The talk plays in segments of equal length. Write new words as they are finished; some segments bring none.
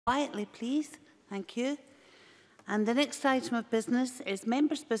Quietly, please. Thank you. And the next item of business is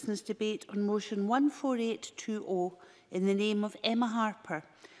members' business debate on motion 14820 in the name of Emma Harper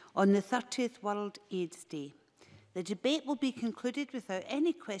on the 30th World AIDS Day. The debate will be concluded without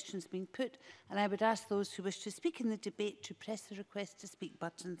any questions being put, and I would ask those who wish to speak in the debate to press the request to speak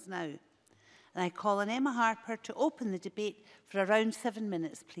buttons now. And I call on Emma Harper to open the debate for around 7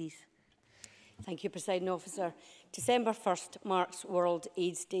 minutes, please. Thank you, Presiding Officer. December 1st marks World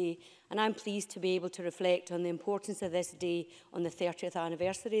AIDS Day, and I'm pleased to be able to reflect on the importance of this day on the 30th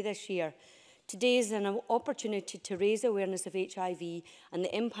anniversary this year. Today is an opportunity to raise awareness of HIV and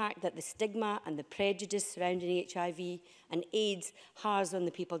the impact that the stigma and the prejudice surrounding HIV and AIDS has on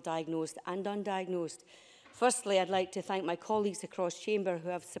the people diagnosed and undiagnosed. Firstly, I'd like to thank my colleagues across Chamber who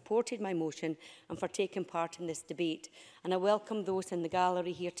have supported my motion and for taking part in this debate. And I welcome those in the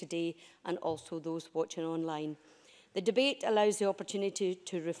gallery here today and also those watching online. The debate allows the opportunity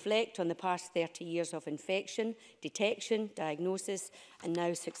to reflect on the past 30 years of infection, detection, diagnosis and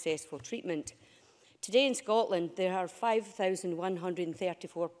now successful treatment. Today in Scotland, there are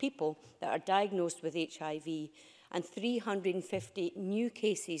 5,134 people that are diagnosed with HIV and 350 new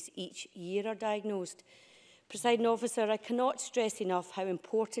cases each year are diagnosed. Presiding Officer, I cannot stress enough how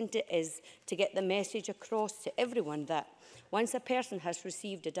important it is to get the message across to everyone that once a person has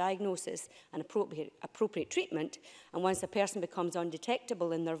received a diagnosis and appropriate treatment, and once a person becomes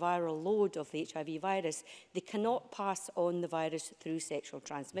undetectable in their viral load of the HIV virus, they cannot pass on the virus through sexual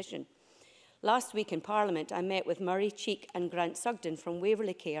transmission. Last week in Parliament, I met with Murray Cheek and Grant Sugden from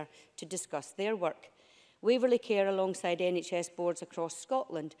Waverley Care to discuss their work. Waverley Care, alongside NHS boards across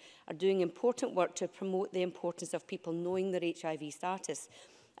Scotland, are doing important work to promote the importance of people knowing their HIV status,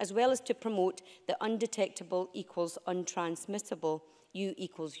 as well as to promote the undetectable equals untransmittable, U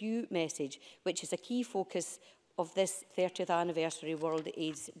equals U message, which is a key focus of this 30th anniversary World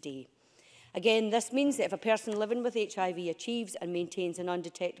AIDS Day. Again, this means that if a person living with HIV achieves and maintains an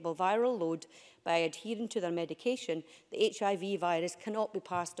undetectable viral load by adhering to their medication, the HIV virus cannot be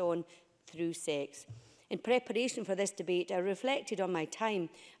passed on through sex. In preparation for this debate, I reflected on my time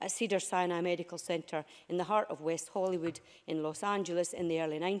at Cedars-Sinai Medical Centre in the heart of West Hollywood in Los Angeles in the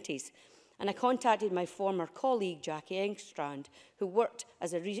early 90s. And I contacted my former colleague, Jackie Engstrand, who worked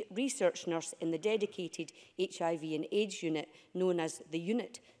as a research nurse in the dedicated HIV and AIDS unit known as the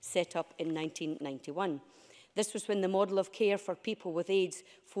Unit, set up in 1991. This was when the model of care for people with AIDS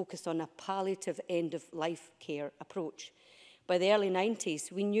focused on a palliative end-of-life care approach. By the early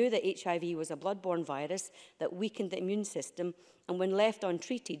 90s, we knew that HIV was a blood-borne virus that weakened the immune system, and when left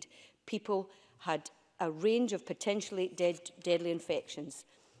untreated, people had a range of potentially deadly infections.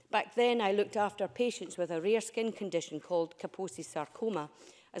 Back then, I looked after patients with a rare skin condition called Kaposi's sarcoma,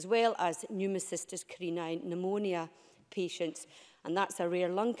 as well as pneumocystis carinii pneumonia patients, and that's a rare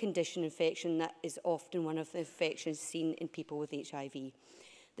lung condition infection that is often one of the infections seen in people with HIV.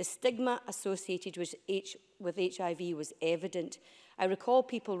 The stigma associated with HIV was evident. I recall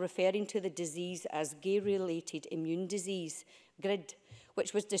people referring to the disease as gay-related immune disease, GRID,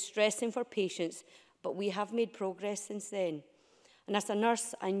 which was distressing for patients, but we have made progress since then. And as a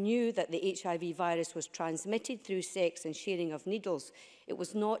nurse, I knew that the HIV virus was transmitted through sex and sharing of needles. It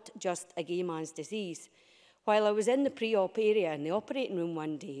was not just a gay man's disease. While I was in the pre-op area in the operating room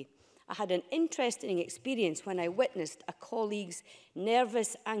one day, I had an interesting experience when I witnessed a colleague's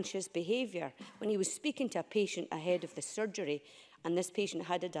nervous, anxious behaviour when he was speaking to a patient ahead of the surgery, and this patient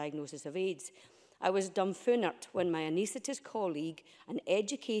had a diagnosis of AIDS. I was dumbfounded when my anaesthetist colleague, an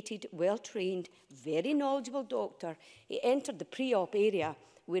educated, well-trained, very knowledgeable doctor, he entered the pre-op area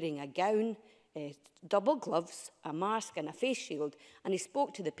wearing a gown, double gloves, a mask and a face shield, and he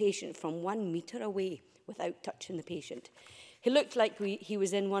spoke to the patient from 1 metre away without touching the patient. He looked like he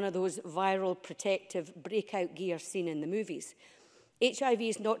was in one of those viral protective breakout gear seen in the movies. HIV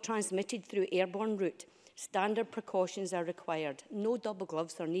is not transmitted through airborne route. Standard precautions are required. No double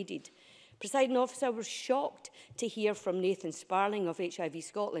gloves are needed. Presiding Officer, I was shocked to hear from Nathan Sparling of HIV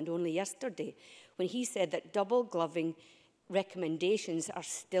Scotland only yesterday when he said that double gloving recommendations are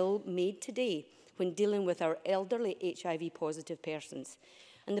still made today when dealing with our elderly HIV-positive persons.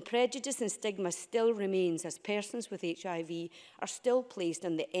 And the prejudice and stigma still remains as persons with HIV are still placed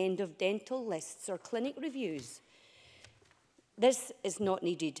on the end of dental lists or clinic reviews. This is not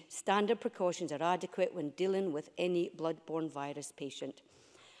needed. Standard precautions are adequate when dealing with any blood-borne virus patient.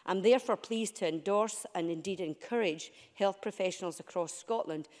 I'm therefore pleased to endorse and indeed encourage health professionals across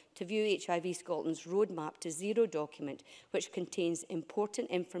Scotland to view HIV Scotland's Roadmap to Zero document, which contains important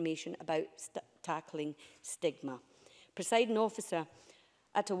information about tackling stigma. Presiding Officer,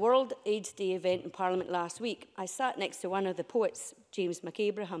 at a World AIDS Day event in Parliament last week, I sat next to one of the poets, James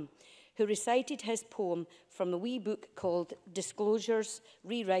McAbraham, who recited his poem from a wee book called Disclosures,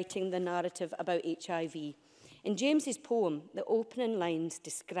 Rewriting the Narrative About HIV. In James's poem, the opening lines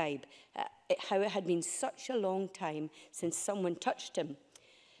describe how it had been such a long time since someone touched him.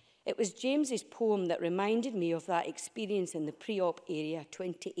 It was James's poem that reminded me of that experience in the pre-op area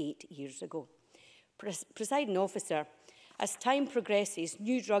 28 years ago. Presiding officer, as time progresses,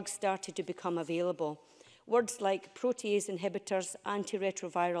 new drugs started to become available. Words like protease inhibitors,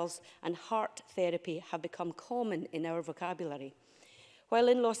 antiretrovirals, and heart therapy have become common in our vocabulary. While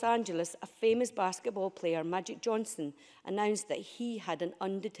in Los Angeles, a famous basketball player, Magic Johnson, announced that he had an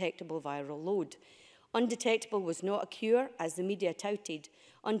undetectable viral load. Undetectable was not a cure, as the media touted.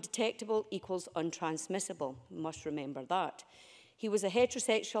 Undetectable equals untransmissible. You must remember that. He was a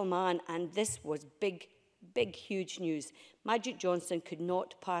heterosexual man, and this was big, huge news. Magic Johnson could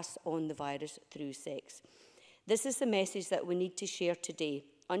not pass on the virus through sex. This is the message that we need to share today.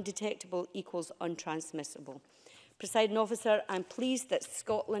 Undetectable equals untransmissible. Presiding officer, I'm pleased that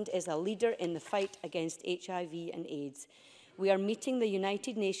Scotland is a leader in the fight against HIV and AIDS. We are meeting the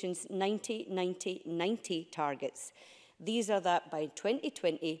United Nations 90-90-90 targets. These are that by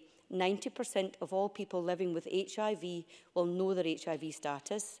 2020, 90% of all people living with HIV will know their HIV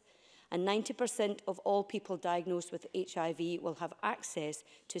status, and 90% of all people diagnosed with HIV will have access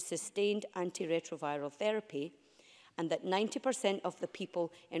to sustained antiretroviral therapy, and that 90% of the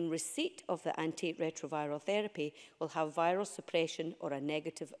people in receipt of the antiretroviral therapy will have viral suppression or a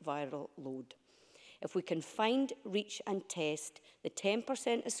negative viral load. If we can find, reach and test the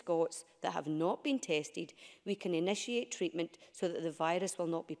 10% of Scots that have not been tested, we can initiate treatment so that the virus will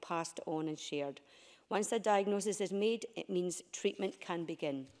not be passed on and shared. Once a diagnosis is made, it means treatment can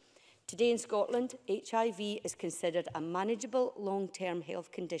begin. Today in Scotland, HIV is considered a manageable long-term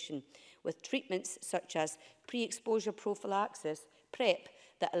health condition with treatments such as pre-exposure prophylaxis, PrEP,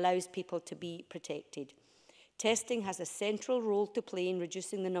 that allows people to be protected. Testing has a central role to play in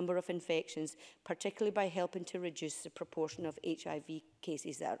reducing the number of infections, particularly by helping to reduce the proportion of HIV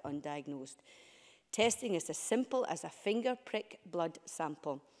cases that are undiagnosed. Testing is as simple as a finger prick blood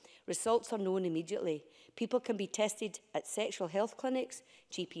sample. Results are known immediately. People can be tested at sexual health clinics,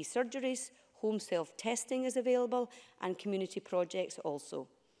 GP surgeries, home self-testing is available, and community projects also.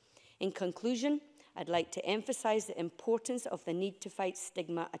 In conclusion, I'd like to emphasise the importance of the need to fight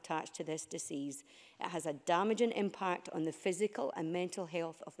stigma attached to this disease. It has a damaging impact on the physical and mental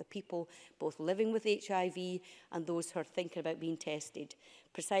health of the people both living with HIV and those who are thinking about being tested.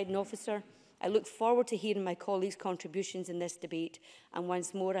 Presiding officer, I look forward to hearing my colleagues' contributions in this debate, and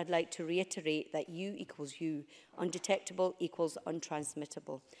once more I'd like to reiterate that U equals U, undetectable equals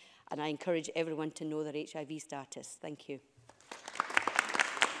untransmittable, and I encourage everyone to know their HIV status. Thank you.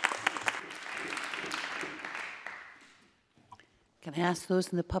 Can I ask those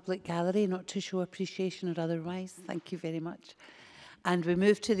in the public gallery not to show appreciation or otherwise? Thank you very much. And we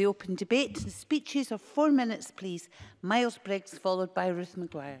move to the open debate. The speeches of 4 minutes, please. Miles Briggs, followed by Ruth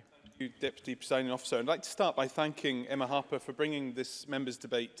Maguire. Thank you, Deputy Presiding Officer. I'd like to start by thanking Emma Harper for bringing this members'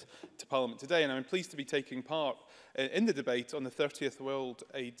 debate to Parliament today, and I'm pleased to be taking part in the debate on the 30th World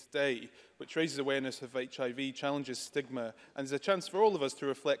AIDS Day, which raises awareness of HIV, challenges stigma, and is a chance for all of us to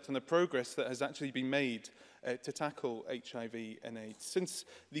reflect on the progress that has actually been made to tackle HIV and AIDS. Since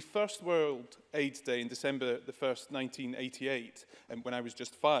the first World AIDS Day in December the 1st, 1988, when I was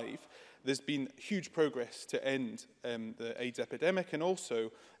just 5, there's been huge progress to end the AIDS epidemic and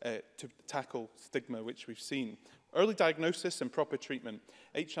also to tackle stigma, which we've seen. Early diagnosis and proper treatment.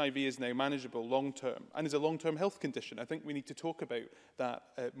 HIV is now manageable long-term and is a long-term health condition. I think we need to talk about that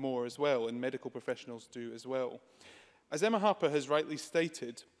more as well, and medical professionals do as well. As Emma Harper has rightly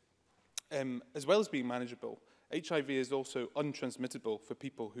stated, as well as being manageable, HIV is also untransmittable for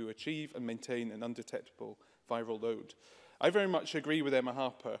people who achieve and maintain an undetectable viral load. I very much agree with Emma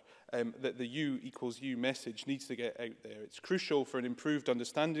Harper that the U equals U message needs to get out there. It's crucial for an improved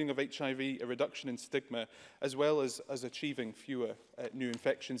understanding of HIV, a reduction in stigma, as well as achieving fewer new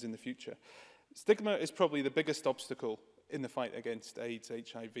infections in the future. Stigma is probably the biggest obstacle in the fight against AIDS,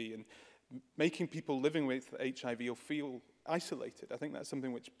 HIV, and making people living with HIV feel isolated. I think that's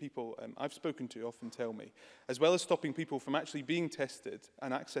something which people I've spoken to often tell me, as well as stopping people from actually being tested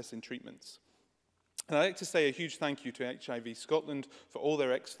and accessing treatments. And I'd like to say a huge thank you to HIV Scotland for all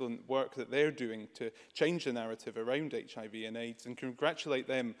their excellent work that they're doing to change the narrative around HIV and AIDS, and congratulate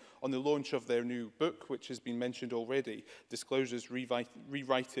them on the launch of their new book, which has been mentioned already, Disclosures,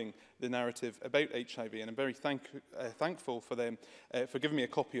 Rewriting the Narrative About HIV. And I'm very thankful for them for giving me a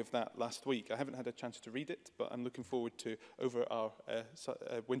copy of that last week. I haven't had a chance to read it, but I'm looking forward to over our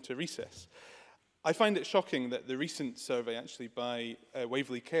winter recess. I find it shocking that the recent survey actually by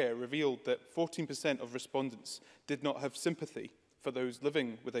Waverley Care revealed that 14% of respondents did not have sympathy for those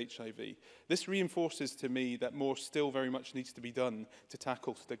living with HIV. This reinforces to me that more still very much needs to be done to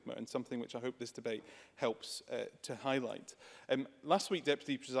tackle stigma, and something which I hope this debate helps to highlight. Last week,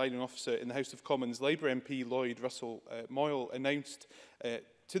 Deputy Presiding Officer in the House of Commons, Labour MP Lloyd Russell Moyle announced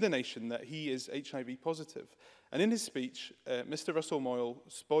to the nation that he is HIV positive. And in his speech, Mr. Russell Moyle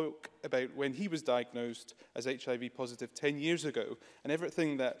spoke about when he was diagnosed as HIV positive 10 years ago and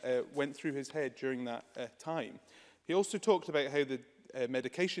everything that went through his head during that time. He also talked about how the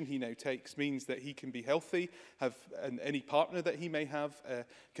medication he now takes means that he can be healthy, and any partner that he may have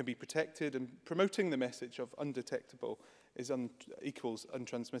can be protected, and promoting the message of undetectable equals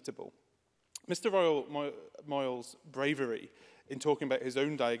untransmittable. Mr. Moyle's bravery in talking about his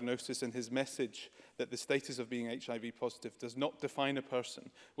own diagnosis and his message that the status of being HIV positive does not define a person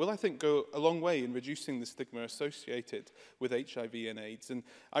will, I think, go a long way in reducing the stigma associated with HIV and AIDS. And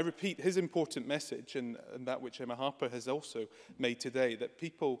I repeat his important message, and that which Emma Harper has also made today, that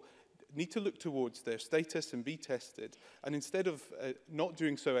people need to look towards their status and be tested, and instead of not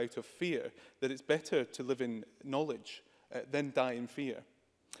doing so out of fear, that it's better to live in knowledge than die in fear.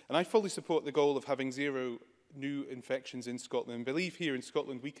 And I fully support the goal of having 0 new infections in Scotland, and believe here in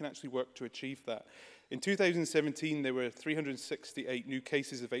Scotland we can actually work to achieve that. In 2017, there were 368 new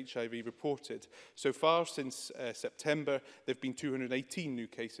cases of HIV reported. So far, since September, there have been 218 new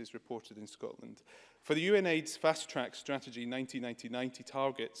cases reported in Scotland. For the UNAIDS Fast Track Strategy 90-90-90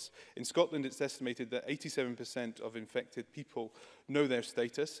 targets, in Scotland it's estimated that 87% of infected people know their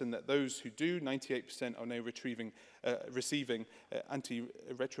status, and that those who do, 98% are now receiving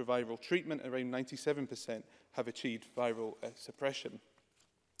antiretroviral treatment. Around 97% have achieved viral suppression.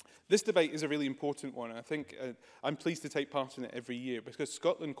 This debate is a really important one, and I think I'm pleased to take part in it every year, because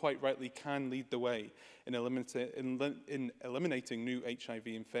Scotland quite rightly can lead the way in eliminating new HIV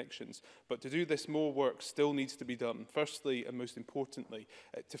infections. But to do this, more work still needs to be done. Firstly, and most importantly,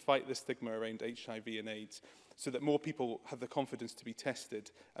 to fight the stigma around HIV and AIDS, so that more people have the confidence to be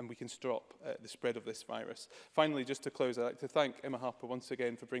tested and we can stop the spread of this virus. Finally, just to close, I'd like to thank Emma Harper once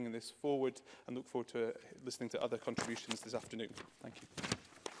again for bringing this forward, and look forward to listening to other contributions this afternoon. Thank you.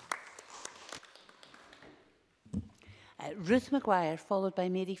 Ruth Maguire, followed by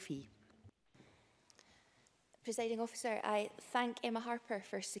Mary Fee. Presiding Officer, I thank Emma Harper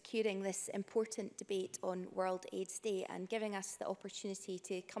for securing this important debate on World AIDS Day and giving us the opportunity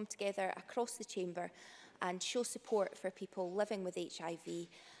to come together across the chamber and show support for people living with HIV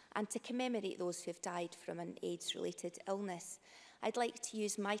and to commemorate those who have died from an AIDS-related illness. I'd like to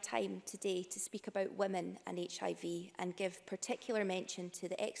use my time today to speak about women and HIV and give particular mention to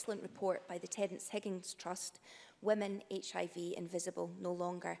the excellent report by the Terence Higgins Trust, Women, HIV Invisible No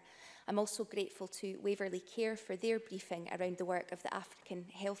Longer. I'm also grateful to Waverley Care for their briefing around the work of the African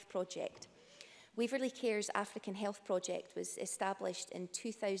Health Project. Waverley Care's African Health Project was established in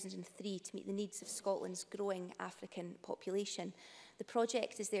 2003 to meet the needs of Scotland's growing African population. The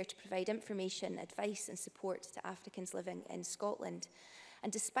project is there to provide information, advice and support to Africans living in Scotland.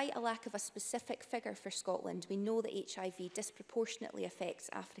 And despite a lack of a specific figure for Scotland, we know that HIV disproportionately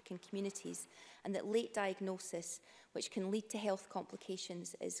affects African communities and that late diagnosis, which can lead to health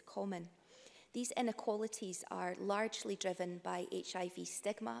complications, is common. These inequalities are largely driven by HIV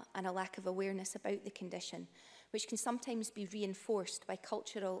stigma and a lack of awareness about the condition, which can sometimes be reinforced by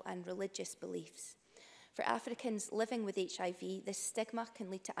cultural and religious beliefs. For Africans living with HIV, this stigma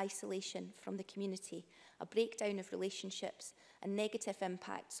can lead to isolation from the community, a breakdown of relationships, and negative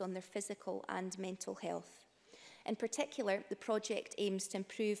impacts on their physical and mental health. In particular, the project aims to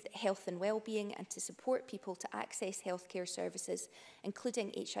improve health and well-being and to support people to access healthcare services,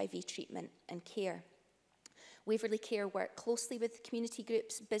 including HIV treatment and care. Waverley Care work closely with community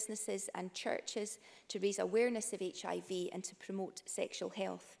groups, businesses and churches to raise awareness of HIV and to promote sexual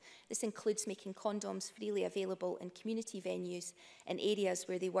health. This includes making condoms freely available in community venues in areas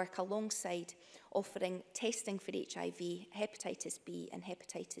where they work alongside offering testing for HIV, hepatitis B and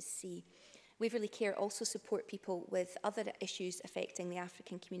hepatitis C. Waverley Care also support people with other issues affecting the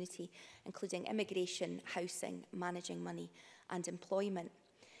African community, including immigration, housing, managing money and employment.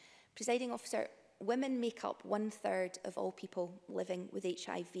 Presiding Officer, women make up 1/3 of all people living with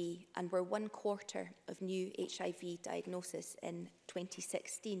HIV and were 1/4 of new HIV diagnoses in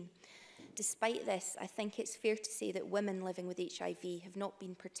 2016. Despite this, I think it's fair to say that women living with HIV have not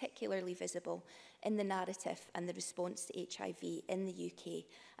been particularly visible in the narrative and the response to HIV in the UK,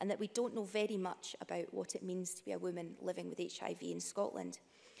 and that we don't know very much about what it means to be a woman living with HIV in Scotland.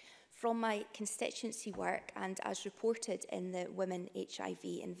 From my constituency work and as reported in the Women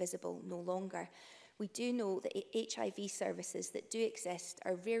HIV Invisible No Longer, we do know that HIV services that do exist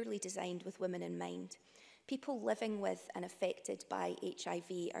are rarely designed with women in mind. People living with and affected by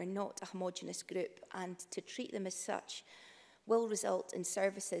HIV are not a homogenous group, and to treat them as such will result in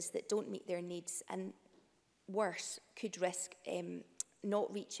services that don't meet their needs, and worse, could risk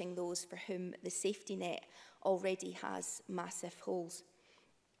not reaching those for whom the safety net already has massive holes.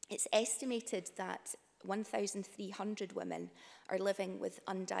 It's estimated that 1,300 women are living with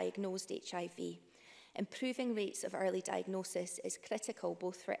undiagnosed HIV. Improving rates of early diagnosis is critical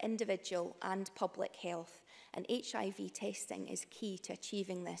both for individual and public health, and HIV testing is key to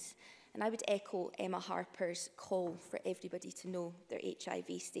achieving this. And I would echo Emma Harper's call for everybody to know their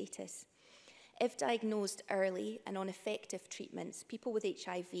HIV status. If diagnosed early and on effective treatments, people with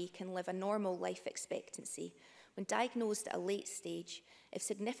HIV can live a normal life expectancy. When diagnosed at a late stage, if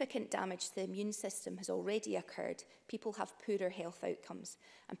significant damage to the immune system has already occurred, people have poorer health outcomes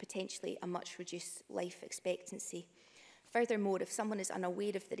and potentially a much reduced life expectancy. Furthermore, if someone is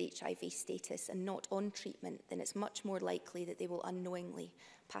unaware of their HIV status and not on treatment, then it's much more likely that they will unknowingly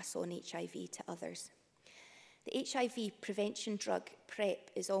pass on HIV to others. The HIV prevention drug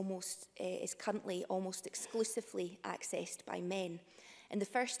PrEP is currently almost exclusively accessed by men. In the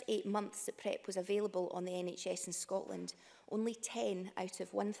first 8 months that PrEP was available on the NHS in Scotland, only 10 out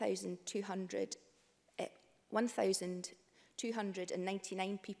of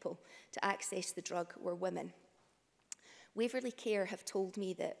 1,299 people to access the drug were women. Waverley Care have told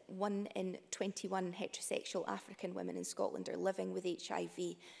me that 1 in 21 heterosexual African women in Scotland are living with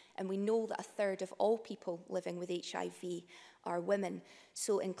HIV, and we know that a third of all people living with HIV are women.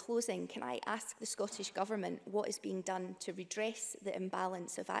 So in closing, can I ask the Scottish Government what is being done to redress the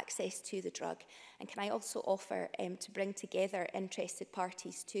imbalance of access to the drug? And can I also offer to bring together interested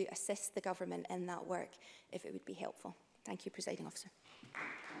parties to assist the Government in that work, if it would be helpful? Thank you, Presiding Officer.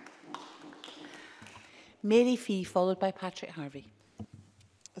 Mary Fee, followed by Patrick Harvey.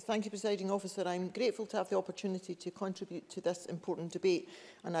 Thank you, Presiding Officer. I'm grateful to have the opportunity to contribute to this important debate,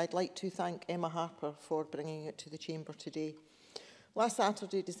 and I'd like to thank Emma Harper for bringing it to the Chamber today. Last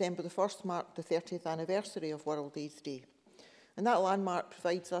Saturday, December the 1st, marked the 30th anniversary of World AIDS Day. And that landmark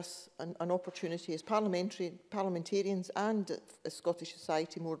provides us an opportunity as parliamentarians and as Scottish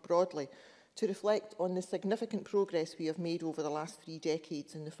society more broadly to reflect on the significant progress we have made over the last 3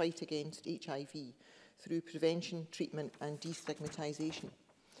 decades in the fight against HIV through prevention, treatment and destigmatisation.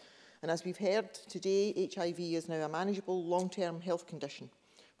 And as we've heard today, HIV is now a manageable long-term health condition.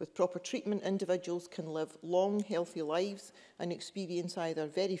 With proper treatment, individuals can live long, healthy lives and experience either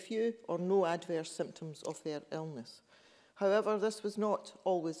very few or no adverse symptoms of their illness. However, this was not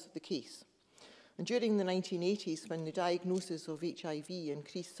always the case. And during the 1980s, when the diagnosis of HIV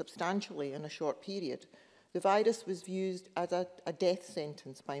increased substantially in a short period, the virus was viewed as a death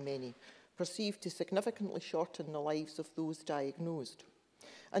sentence by many, perceived to significantly shorten the lives of those diagnosed.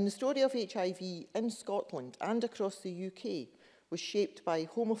 And the story of HIV in Scotland and across the UK was shaped by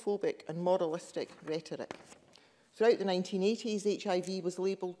homophobic and moralistic rhetoric. Throughout the 1980s, HIV was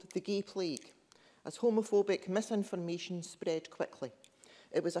labelled the gay plague, as homophobic misinformation spread quickly.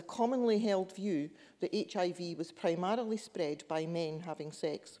 It was a commonly held view that HIV was primarily spread by men having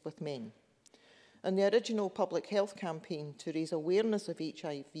sex with men. And the original public health campaign to raise awareness of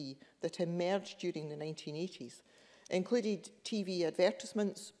HIV that emerged during the 1980s included TV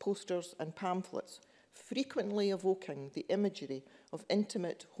advertisements, posters and pamphlets, frequently evoking the imagery of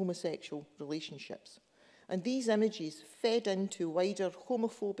intimate homosexual relationships. And these images fed into wider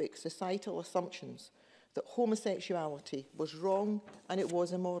homophobic societal assumptions that homosexuality was wrong and it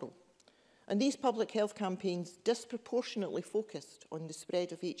was immoral. And these public health campaigns disproportionately focused on the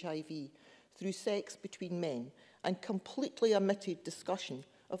spread of HIV through sex between men and completely omitted discussion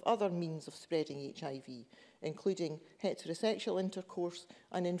of other means of spreading HIV, including heterosexual intercourse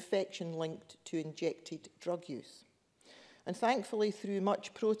and infection linked to injected drug use. And thankfully, through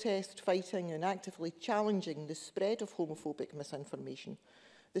much protest, fighting and actively challenging the spread of homophobic misinformation,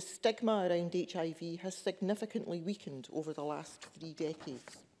 the stigma around HIV has significantly weakened over the last 3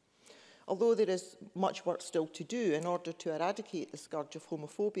 decades. Although there is much work still to do in order to eradicate the scourge of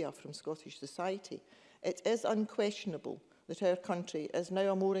homophobia from Scottish society, it is unquestionable that our country is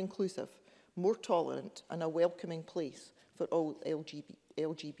now a more inclusive, more tolerant and a welcoming place for all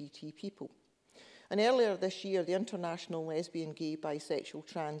LGBT people. And earlier this year, the International Lesbian, Gay, Bisexual,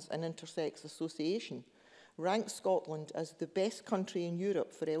 Trans and Intersex Association ranked Scotland as the best country in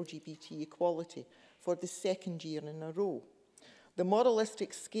Europe for LGBT equality for the 2nd year in a row. The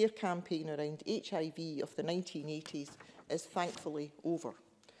moralistic scare campaign around HIV of the 1980s is thankfully over.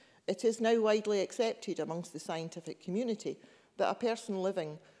 It is now widely accepted amongst the scientific community that a person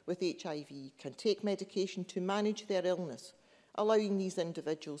living with HIV can take medication to manage their illness, allowing these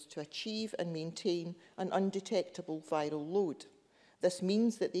individuals to achieve and maintain an undetectable viral load. This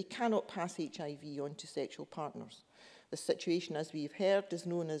means that they cannot pass HIV on to sexual partners. The situation, as we've heard, is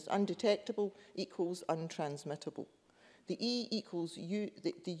known as undetectable equals untransmittable. The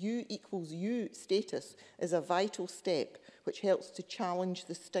U equals U status is a vital step which helps to challenge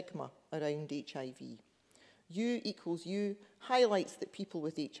the stigma around HIV. U equals U highlights that people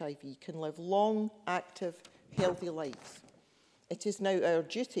with HIV can live long, active, healthy lives. It is now our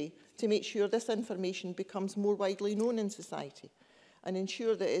duty to make sure this information becomes more widely known in society and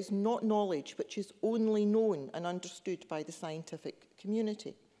ensure that it is not knowledge which is only known and understood by the scientific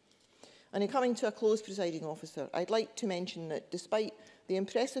community. And in coming to a close, Presiding Officer, I'd like to mention that despite the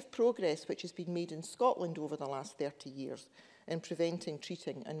impressive progress which has been made in Scotland over the last 30 years in preventing,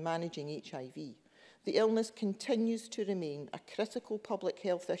 treating and managing HIV, the illness continues to remain a critical public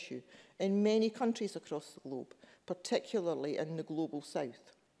health issue in many countries across the globe, particularly in the Global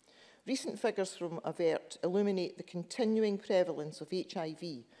South. Recent figures from AVERT illuminate the continuing prevalence of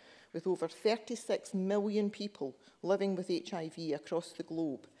HIV, with over 36 million people living with HIV across the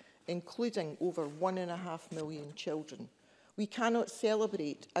globe, including over 1.5 million children. We cannot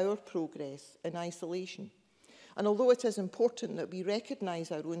celebrate our progress in isolation. And although it is important that we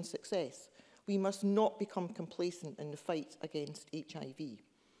recognise our own success, we must not become complacent in the fight against HIV.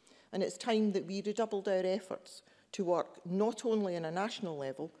 And it's time that we redoubled our efforts to work not only on a national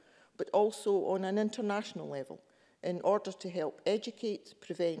level, but also on an international level in order to help educate,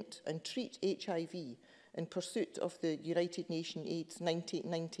 prevent and treat HIV in pursuit of the United Nations AIDS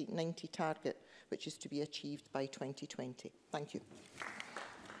 90-90-90 target, which is to be achieved by 2020. Thank you.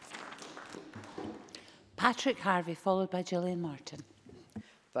 Patrick Harvey, followed by Gillian Martin.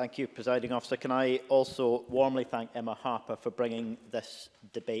 Thank you, Presiding Officer. Can I also warmly thank Emma Harper for bringing this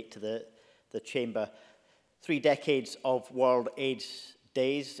debate to the Chamber. 3 decades of World AIDS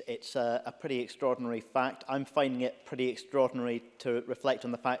Days. It's a pretty extraordinary fact. I'm finding it pretty extraordinary to reflect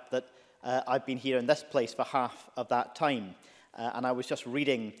on the fact that I've been here in this place for half of that time. And I was just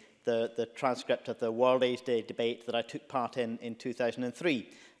reading the transcript of the World AIDS Day debate that I took part in 2003,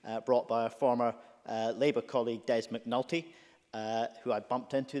 brought by our former Labour colleague Des McNulty, who I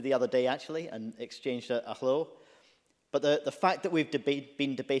bumped into the other day actually and exchanged a hello. But the fact that we've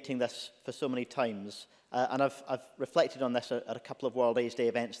been debating this for so many times, and I've reflected on this at a couple of World AIDS Day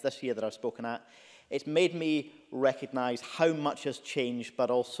events this year that I've spoken at, it's made me recognise how much has changed,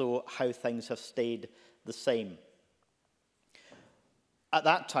 but also how things have stayed the same. At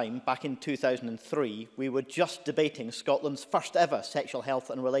that time, back in 2003, we were just debating Scotland's first ever sexual health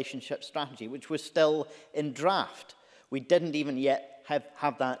and relationship strategy, which was still in draft. We didn't even yet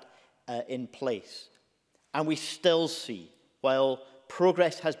have that in place. And we still see, while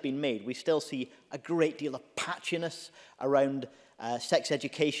progress has been made, we still see a great deal of patchiness around sex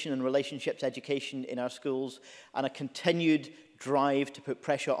education and relationships education in our schools, and a continued drive to put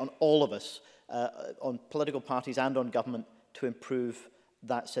pressure on all of us, on political parties and on government, to improve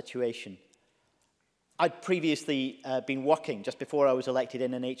that situation. I'd previously been working, just before I was elected,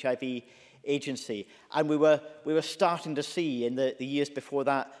 in an HIV agency, and we were starting to see in the years before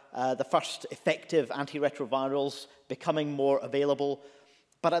that the first effective antiretrovirals becoming more available,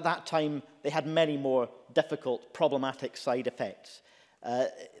 but at that time they had many more difficult, problematic side effects.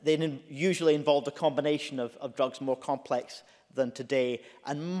 They usually involved a combination of drugs more complex than today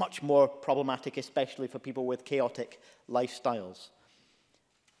and much more problematic, especially for people with chaotic lifestyles.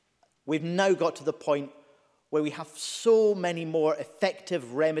 We've now got to the point where we have so many more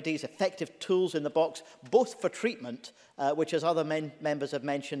effective remedies, effective tools in the box, both for treatment, which, as other members have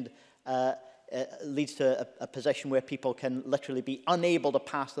mentioned, leads to a position where people can literally be unable to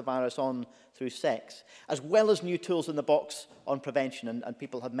pass the virus on through sex, as well as new tools in the box on prevention. And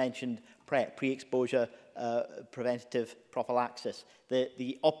people have mentioned PrEP, pre-exposure preventative prophylaxis,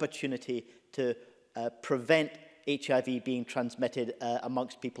 the opportunity to prevent HIV being transmitted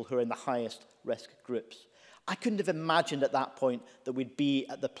amongst people who are in the highest risk groups. I couldn't have imagined at that point that we'd be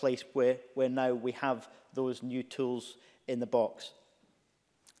at the place where now we have those new tools in the box.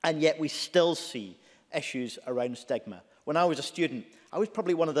 And yet we still see issues around stigma. When I was a student, I was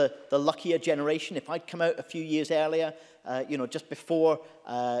probably one of the luckier generation. If I'd come out a few years earlier, just before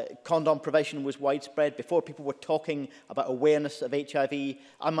condom prevention was widespread, before people were talking about awareness of HIV,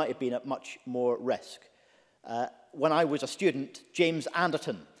 I might have been at much more risk. When I was a student, James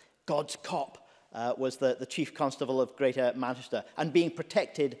Anderton, God's cop, was the Chief Constable of Greater Manchester, and being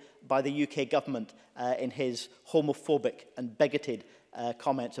protected by the UK government in his homophobic and bigoted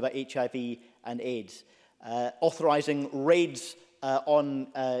comments about HIV and AIDS, authorising raids on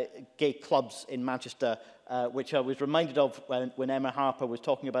gay clubs in Manchester, which I was reminded of when Emma Harper was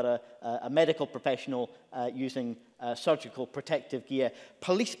talking about a medical professional using surgical protective gear.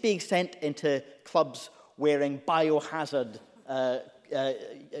 Police being sent into clubs wearing biohazard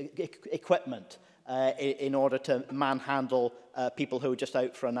equipment in order to manhandle people who were just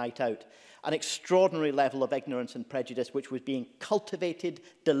out for a night out. An extraordinary level of ignorance and prejudice which was being cultivated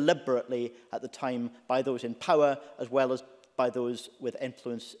deliberately at the time by those in power as well as by those with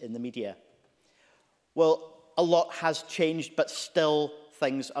influence in the media. Well, a lot has changed, but still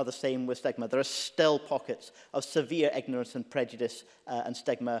things are the same with stigma. There are still pockets of severe ignorance and prejudice and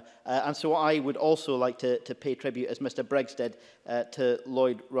stigma. And so I would also like to pay tribute, as Mr Briggs did, to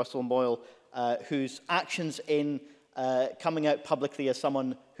Lloyd Russell Moyle, whose actions in coming out publicly as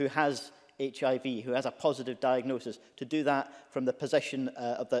someone who has HIV, who has a positive diagnosis, to do that from the position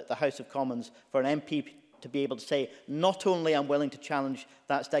of the House of Commons, for an MP to be able to say, not only I'm willing to challenge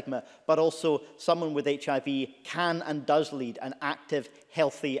that stigma, but also someone with HIV can and does lead an active,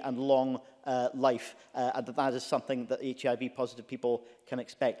 healthy and long life, and that is something that HIV-positive people can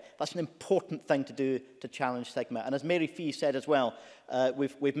expect. That's an important thing to do to challenge stigma. And as Mary Fee said as well,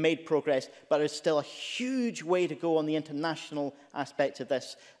 we've made progress, but there's still a huge way to go on the international aspects of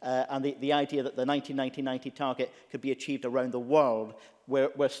this, and the idea that the 1990 target could be achieved around the world,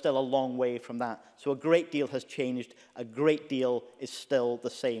 we're still a long way from that. So a great deal has changed, a great deal is still the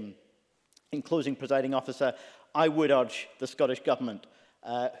same. In closing, Presiding Officer, I would urge the Scottish Government,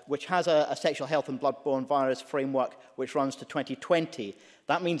 which has a sexual health and bloodborne virus framework which runs to 2020.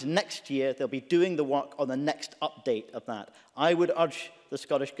 That means next year they'll be doing the work on the next update of that. I would urge the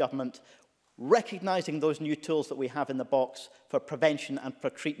Scottish Government, recognising those new tools that we have in the box for prevention and for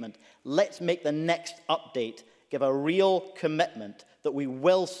treatment, let's make the next update give a real commitment that we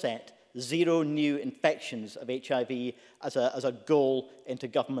will set 0 new infections of HIV as a goal into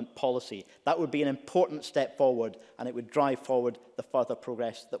government policy. That would be an important step forward, and it would drive forward the further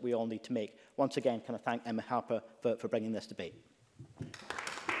progress that we all need to make. Once again, can I thank Emma Harper for bringing this debate.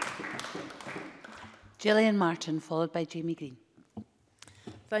 Gillian Martin, followed by Jamie Green.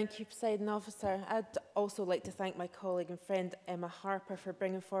 Thank you, Presiding Officer. I'd also like to thank my colleague and friend Emma Harper for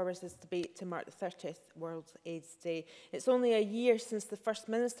bringing forward this debate to mark the 30th World AIDS Day. It's only a year since the First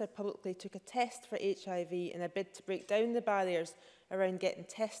Minister publicly took a test for HIV in a bid to break down the barriers around getting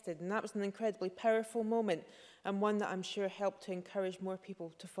tested, and that was an incredibly powerful moment, and one that I'm sure helped to encourage more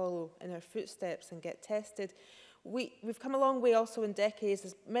people to follow in her footsteps and get tested. We've come a long way also in decades,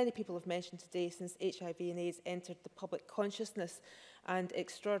 as many people have mentioned today, since HIV and AIDS entered the public consciousness, and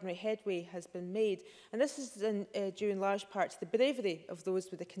extraordinary headway has been made. And this is due in large part to the bravery of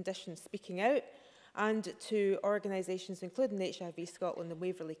those with the condition speaking out, and to organisations including HIV Scotland and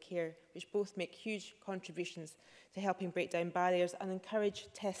Waverley Care, which both make huge contributions to helping break down barriers and encourage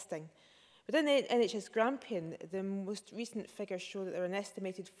testing. Within the NHS Grampian, the most recent figures show that there are an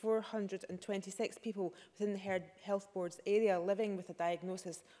estimated 426 people within the Health Board's area living with a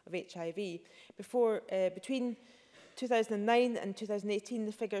diagnosis of HIV. Between 2009 and 2018,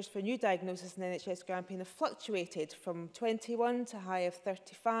 the figures for new diagnoses in NHS Grampian have fluctuated from 21 to a high of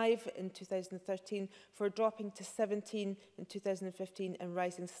 35 in 2013, before dropping to 17 in 2015 and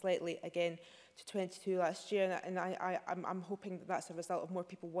rising slightly again to 22 last year. And I'm hoping that that's a result of more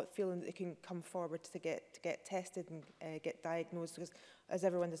people feeling that they can come forward to get tested and get diagnosed, because, as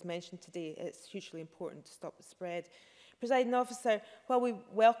everyone has mentioned today, it's hugely important to stop the spread. Presiding Officer, while we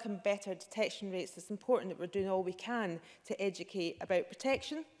welcome better detection rates, it's important that we're doing all we can to educate about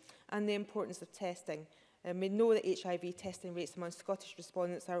protection and the importance of testing. We know that HIV testing rates among Scottish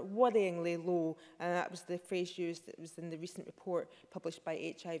respondents are worryingly low, and that was the phrase used that was in the recent report published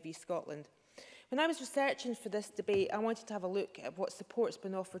by HIV Scotland. When I was researching for this debate, I wanted to have a look at what support's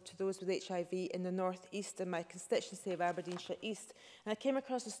been offered to those with HIV in the North East in my constituency of Aberdeenshire East. And I came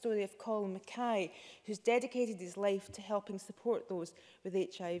across the story of Colin Mackay, who's dedicated his life to helping support those with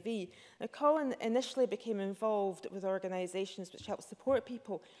HIV. Now, Colin initially became involved with organisations which help support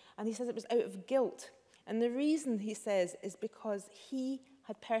people, and he says it was out of guilt. And the reason, he says, is because he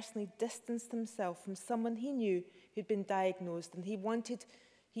had personally distanced himself from someone he knew who'd been diagnosed, and he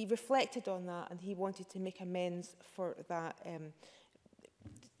reflected on that, and he wanted to make amends for that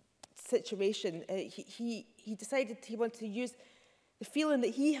situation. He decided he wanted to use the feeling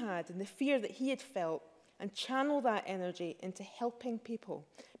that he had and the fear that he had felt and channel that energy into helping people,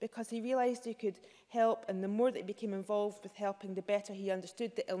 because he realised he could help, and the more that he became involved with helping, the better he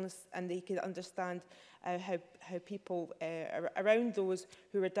understood the illness, and he could understand how people around those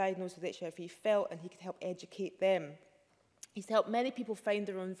who were diagnosed with HIV felt, and he could help educate them. He's helped many people find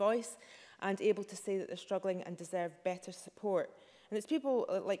their own voice and able to say that they're struggling and deserve better support. And it's people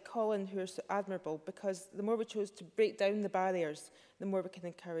like Colin who are so admirable, because the more we chose to break down the barriers, the more we can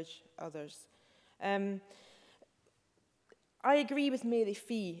encourage others. I agree with Mary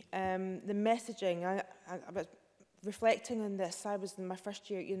Fee. The messaging, about reflecting on this, I was in my first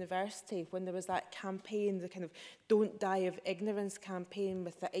year at university when there was that campaign, the kind of "Don't Die of Ignorance" campaign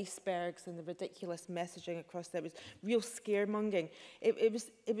with the icebergs and the ridiculous messaging across there. It was real scaremongering. It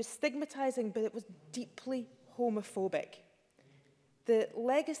was stigmatising, but it was deeply homophobic. The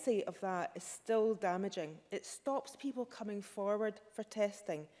legacy of that is still damaging. It stops people coming forward for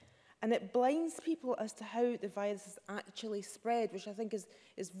testing, and it blinds people as to how the virus is actually spread, which I think is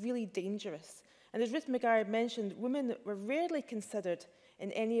really dangerous. And as Ruth McGuire mentioned, women were rarely considered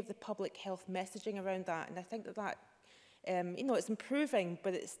in any of the public health messaging around that. And I think that it's improving,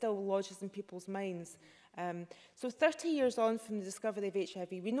 but it still lodges in people's minds. So 30 years on from the discovery of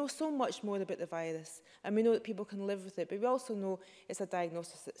HIV, we know so much more about the virus, and we know that people can live with it, but we also know it's a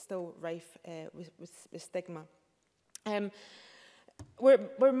diagnosis that's still rife with stigma.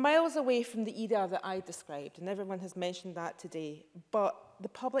 We're miles away from the era that I described, and everyone has mentioned that today, but the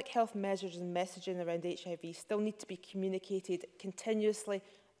public health measures and messaging around HIV still need to be communicated continuously,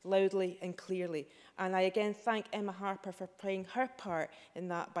 loudly and clearly. And I again thank Emma Harper for playing her part in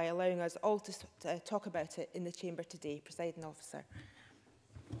that by allowing us all to talk about it in the Chamber today. Presiding Officer.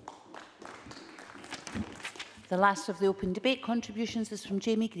 The last of the open debate contributions is from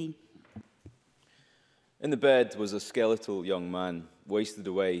Jamie Green. In the bed was a skeletal young man, wasted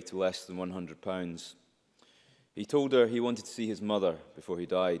away to less than £100. He told her he wanted to see his mother before he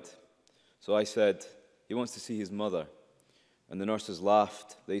died. So I said, he wants to see his mother. And the nurses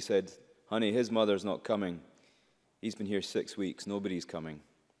laughed. They said, honey, his mother's not coming. He's been here 6 weeks, nobody's coming.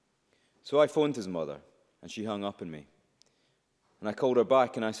 So I phoned his mother, and she hung up on me. And I called her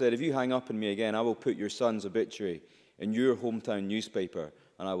back, and I said, if you hang up on me again, I will put your son's obituary in your hometown newspaper,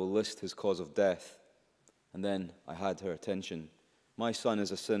 and I will list his cause of death. And then I had her attention. My son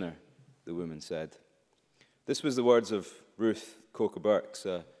is a sinner, the woman said. This was the words of Ruth Coker Burks,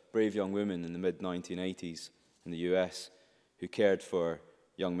 a brave young woman in the mid-1980s in the US, who cared for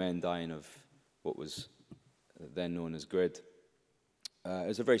young men dying of what was then known as GRID. It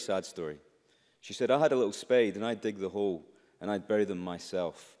was a very sad story. She said, I had a little spade and I'd dig the hole and I'd bury them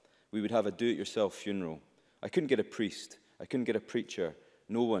myself. We would have a do-it-yourself funeral. I couldn't get a priest. I couldn't get a preacher.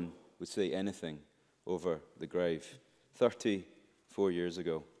 No one would say anything over the grave. 34 years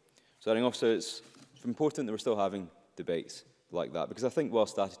ago. Presiding Officer, it's important that we're still having debates like that, because I think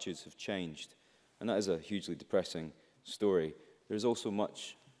whilst attitudes have changed, and that is a hugely depressing story, there's also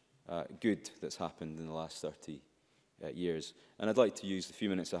much good that's happened in the last 30 years. And I'd like to use the few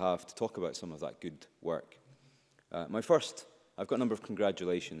minutes I have to talk about some of that good work. I've got a number of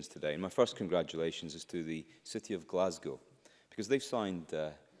congratulations today, and my first congratulations is to the City of Glasgow, because they've signed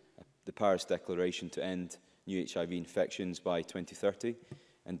the Paris Declaration to end new HIV infections by 2030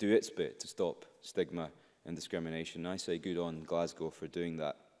 and do its bit to stop stigma and discrimination. I say good on Glasgow for doing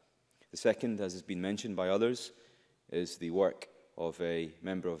that. The second, as has been mentioned by others, is the work of a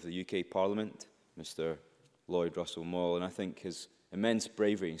member of the UK Parliament, Mr. Lloyd Russell Moyle, and I think his immense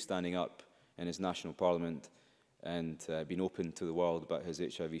bravery in standing up in his national parliament and being open to the world about his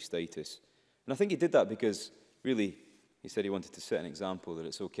HIV status. And I think he did that because, really, he said he wanted to set an example that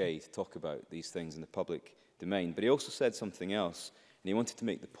it's okay to talk about these things in the public domain. But he also said something else, and he wanted to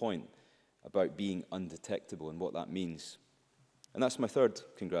make the point about being undetectable and what that means. And that's my third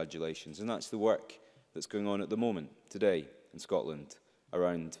congratulations, and that's the work that's going on at the moment, today, in Scotland,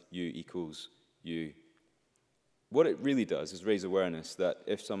 around U equals U. What it really does is raise awareness that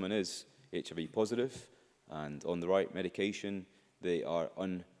if someone is HIV positive and on the right medication, they are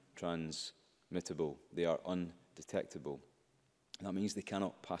untransmittable, they are undetectable. And that means they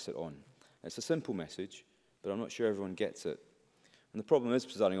cannot pass it on. It's a simple message, but I'm not sure everyone gets it. And the problem is,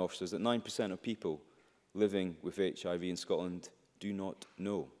 presiding officers, that 9% of people living with HIV in Scotland do not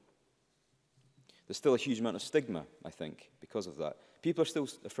know. There's still a huge amount of stigma, I think, because of that. People are still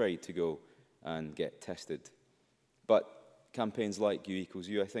afraid to go and get tested. But campaigns like U equals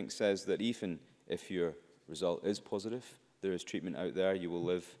U, I think, says that even if your result is positive, there is treatment out there. You will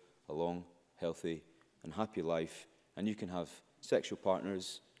live a long, healthy, and happy life, and you can have sexual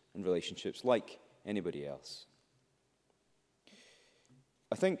partners and relationships like anybody else.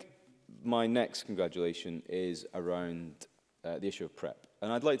 I think my next congratulation is around the issue of PrEP, and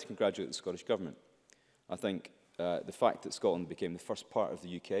I'd like to congratulate the Scottish Government. I think the fact that Scotland became the first part of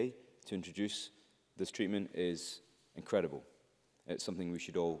the UK to introduce this treatment is incredible. It's something we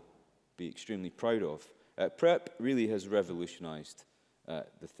should all be extremely proud of. PrEP really has revolutionised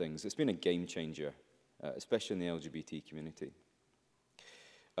the things. It's been a game changer, especially in the LGBT community.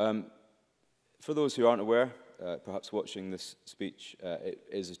 For those who aren't aware, perhaps watching this speech, it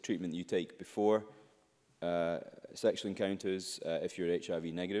is a treatment you take before sexual encounters if you're HIV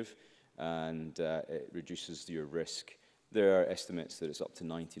negative, and it reduces your risk. There are estimates that it's up to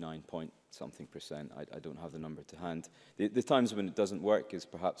 99-point-something%. I don't have the number to hand. The times when it doesn't work is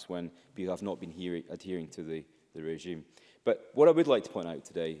perhaps when people have not been adhering to the regime. But what I would like to point out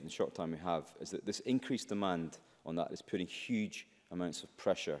today, in the short time we have, is that this increased demand on that is putting huge amounts of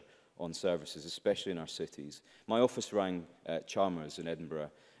pressure on services, especially in our cities. My office rang Chalmers in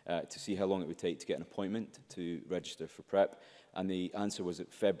Edinburgh to see how long it would take to get an appointment to register for PrEP, and the answer was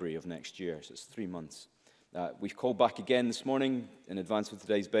at February of next year, so it's 3 months. We've called back again this morning in advance of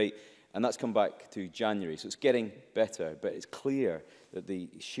today's debate, and that's come back to January, so it's getting better, but it's clear that the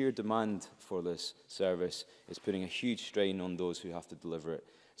sheer demand for this service is putting a huge strain on those who have to deliver it.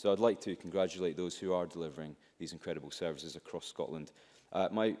 So I'd like to congratulate those who are delivering these incredible services across Scotland.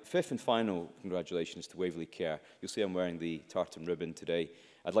 My fifth and final congratulation is to Waverley Care. You'll see I'm wearing the tartan ribbon today.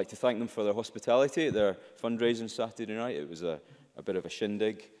 I'd like to thank them for their hospitality at their fundraising Saturday night. It was a bit of a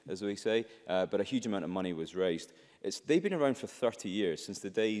shindig, as we say, but a huge amount of money was raised. They've been around for 30 years, since the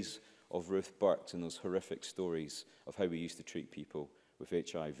days of Ruth Burks and those horrific stories of how we used to treat people with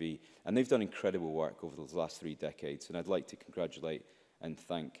HIV. And they've done incredible work over the last 3 decades, and I'd like to congratulate and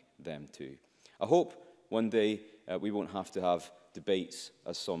thank them too. I hope one day we won't have to have debates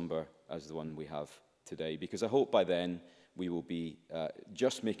as sombre as the one we have today, because I hope by then we will be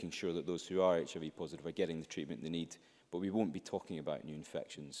just making sure that those who are HIV positive are getting the treatment they need, but we won't be talking about new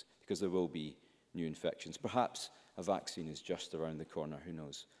infections, because there will be new infections. Perhaps a vaccine is just around the corner, who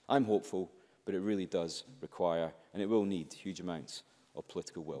knows? I'm hopeful, but it really does require, and it will need, huge amounts of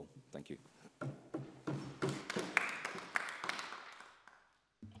political will. Thank you.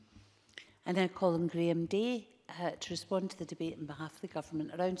 I now call on Graham Day to respond to the debate on behalf of the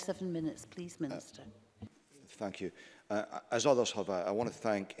Government. Around 7 minutes, please, Minister. Thank you. As others have, I want to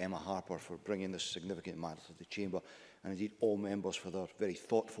thank Emma Harper for bringing this significant matter to the Chamber, and indeed all members for their very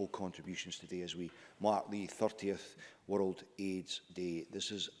thoughtful contributions today as we mark the 30th World AIDS Day.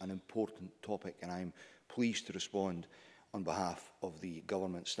 This is an important topic, and I'm pleased to respond on behalf of the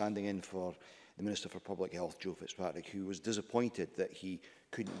Government, standing in for the Minister for Public Health, Joe Fitzpatrick, who was disappointed that he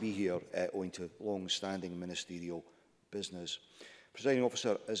couldn't be here owing to long-standing ministerial business. Presiding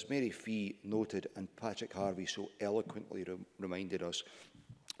Officer, as Mary Fee noted and Patrick Harvey so eloquently reminded us,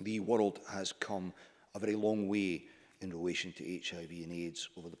 the world has come a very long way in relation to HIV and AIDS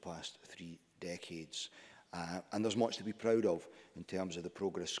over the past 3 decades. And there's much to be proud of in terms of the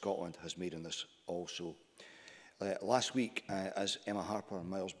progress Scotland has made in this also. Last week, as Emma Harper and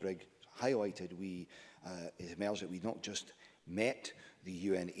Miles Briggs highlighted, it emerged that we not just met the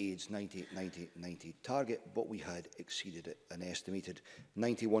UN AIDS 90-90-90 target, but we had exceeded it. An estimated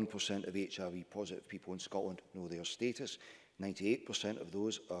 91% of HIV-positive people in Scotland know their status, 98% of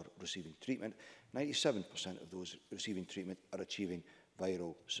those are receiving treatment, 97% of those receiving treatment are achieving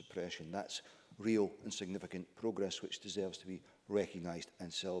viral suppression. That's real and significant progress which deserves to be recognised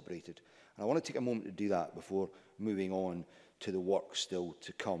and celebrated. And I want to take a moment to do that before moving on to the work still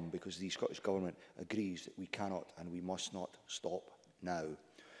to come, because the Scottish Government agrees that we cannot and we must not stop now.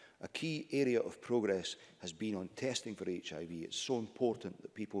 A key area of progress has been on testing for HIV. It's so important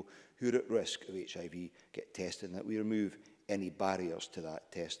that people who are at risk of HIV get tested and that we remove any barriers to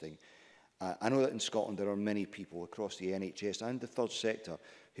that testing. I know that in Scotland there are many people across the NHS and the third sector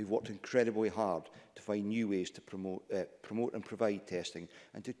who've worked incredibly hard to find new ways to promote and provide testing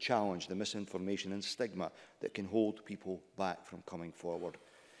and to challenge the misinformation and stigma that can hold people back from coming forward.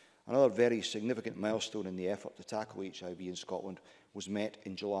 Another very significant milestone in the effort to tackle HIV in Scotland was met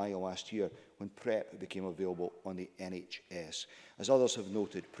in July last year when PrEP became available on the NHS. As others have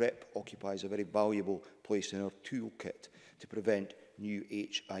noted, PrEP occupies a very valuable place in our toolkit to prevent new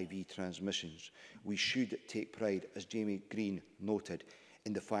HIV transmissions. We should take pride, as Jamie Green noted,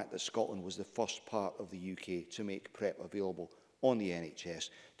 in the fact that Scotland was the first part of the UK to make PrEP available on the NHS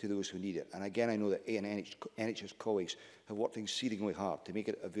to those who need it. And again, I know that NHS colleagues have worked exceedingly hard to make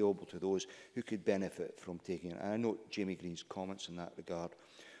it available to those who could benefit from taking it. And I note Jamie Green's comments in that regard.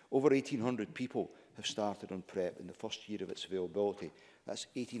 Over 1,800 people have started on PrEP in the first year of its availability. That's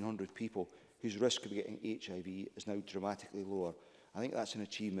 1,800 people whose risk of getting HIV is now dramatically lower. I think that's an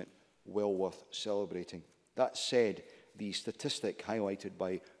achievement well worth celebrating. That said, the statistic highlighted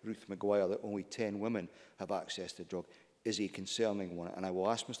by Ruth Maguire that only 10 women have access to the drug is a concerning one, and I will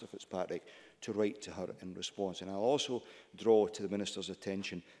ask Mr Fitzpatrick to write to her in response. And I'll also draw to the Minister's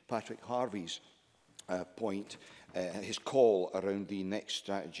attention Patrick Harvey's point, his call around the next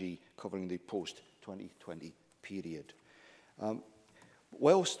strategy covering the post-2020 period.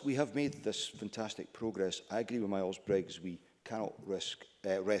 Whilst we have made this fantastic progress, I agree with Miles Briggs, we cannot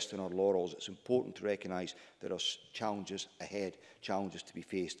rest on our laurels. It's important to recognise there are challenges ahead, challenges to be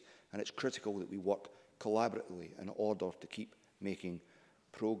faced, and it's critical that we work collaboratively in order to keep making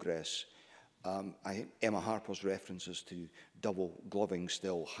progress. I think Emma Harper's references to double gloving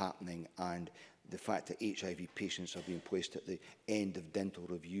still happening, and the fact that HIV patients are being placed at the end of dental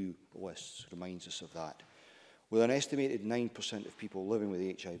review lists reminds us of that. With an estimated 9% of people living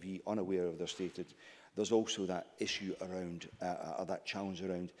with HIV unaware of their status, there's also that issue around, that challenge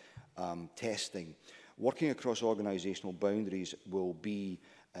around testing. Working across organisational boundaries will be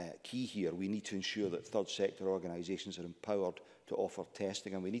key here. We need to ensure that third sector organisations are empowered to offer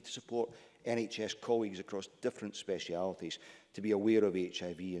testing, and we need to support NHS colleagues across different specialities to be aware of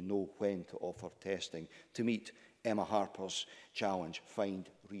HIV and know when to offer testing to meet Emma Harper's challenge, find,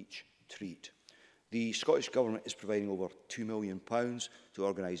 reach, treat. The Scottish Government is providing over £2 million to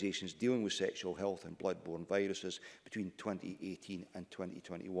organisations dealing with sexual health and blood-borne viruses between 2018 and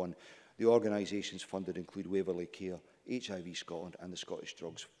 2021. The organisations funded include Waverley Care, HIV Scotland and the Scottish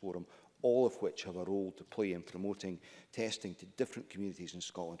Drugs Forum, all of which have a role to play in promoting testing to different communities in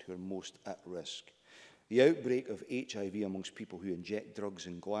Scotland who are most at risk. The outbreak of HIV amongst people who inject drugs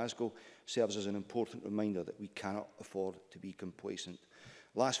in Glasgow serves as an important reminder that we cannot afford to be complacent.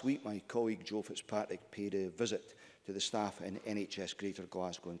 Last week, my colleague Joe Fitzpatrick paid a visit to the staff in NHS Greater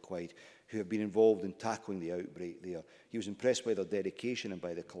Glasgow and Clyde who have been involved in tackling the outbreak there. He was impressed by their dedication and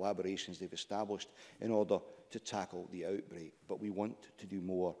by the collaborations they've established in order to tackle the outbreak. But we want to do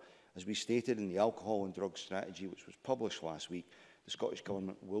more. As we stated in the Alcohol and Drugs Strategy, which was published last week, the Scottish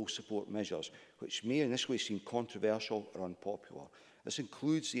Government will support measures which may initially seem controversial or unpopular. This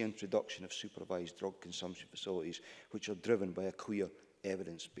includes the introduction of supervised drug consumption facilities, which are driven by a clear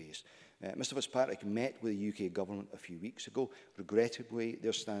evidence base. Mr Fitzpatrick met with the UK Government a few weeks ago. Regrettably,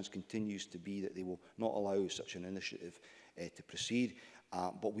 their stance continues to be that they will not allow such an initiative to proceed,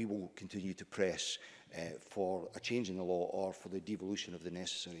 but we will continue to press for a change in the law or for the devolution of the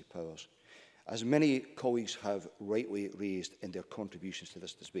necessary powers. As many colleagues have rightly raised in their contributions to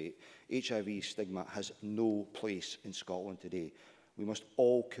this debate, HIV stigma has no place in Scotland today. We must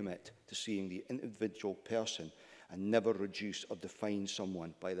all commit to seeing the individual person and never reduce or define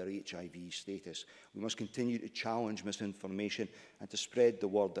someone by their HIV status. We must continue to challenge misinformation and to spread the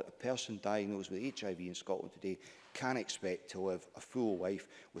word that a person diagnosed with HIV in Scotland today can expect to live a full life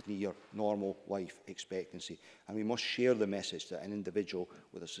with near normal life expectancy. And we must share the message that an individual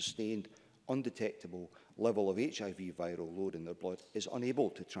with a sustained, undetectable level of HIV viral load in their blood is unable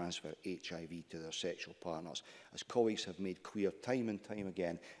to transfer HIV to their sexual partners. As colleagues have made clear time and time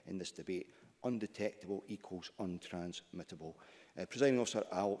again in this debate, undetectable equals untransmittable. Presiding Officer,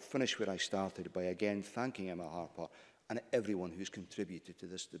 I'll finish where I started by again thanking Emma Harper and everyone who's contributed to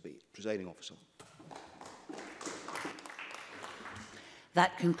this debate. Presiding Officer.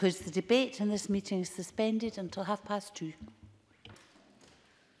 That concludes the debate, and this meeting is suspended until 2:30.